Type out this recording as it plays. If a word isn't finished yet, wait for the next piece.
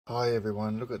Hi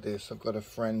everyone, look at this. I've got a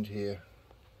friend here.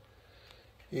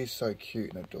 He's so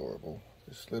cute and adorable.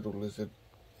 This little lizard.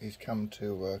 He's come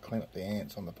to clean up the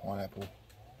ants on the pineapple.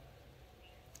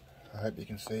 I hope you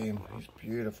can see him. He's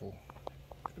beautiful.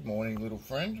 Good morning, little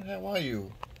friend. How are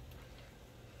you?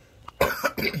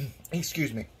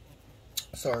 Excuse me.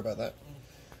 Sorry about that.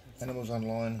 Animals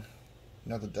Online.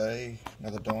 Another day,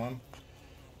 another dime.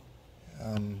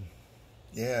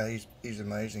 Yeah, he's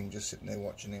amazing. Just sitting there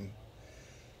watching him.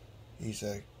 He's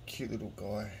a cute little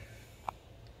guy,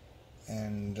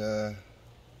 and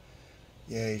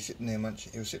yeah, he's sitting there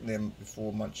munching. He was sitting there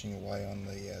before, munching away on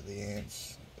the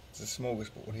ants. It's a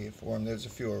smorgasbord here for him. There's a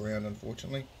few around,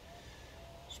 unfortunately.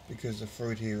 It's because the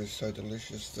fruit here is so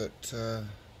delicious that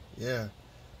yeah,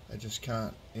 they just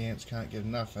can't. The ants can't get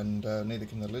enough, and neither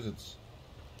can the lizards.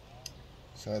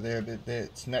 So they're a bit there.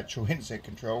 It's natural insect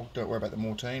control. Don't worry about the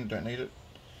mortine. Don't need it.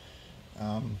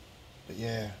 But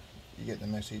yeah. You get the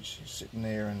message. He's sitting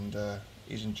there and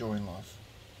he's enjoying life.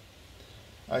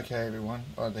 Okay, everyone.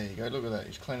 Oh, there you go. Look at that.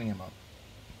 He's cleaning him up.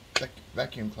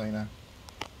 Vacuum cleaner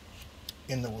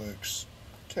in the works.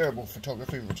 Terrible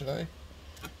photography for today.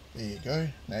 There you go.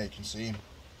 Now you can see him.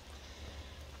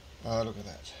 Oh, look at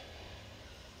that.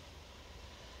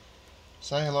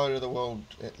 Say hello to the world,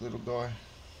 little guy.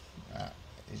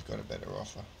 He's got a better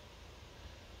offer.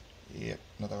 Yep,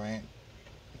 another ant.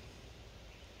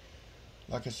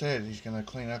 Like I said, he's going to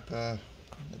clean up. I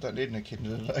don't need an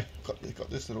echidna today. Got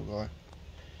this little guy.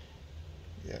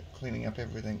 Yeah, cleaning up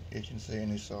everything you can see in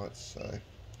his sights. So,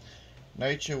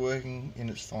 nature working in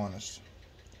its finest.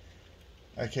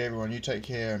 Okay, everyone, you take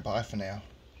care and bye for now.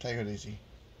 Take it easy.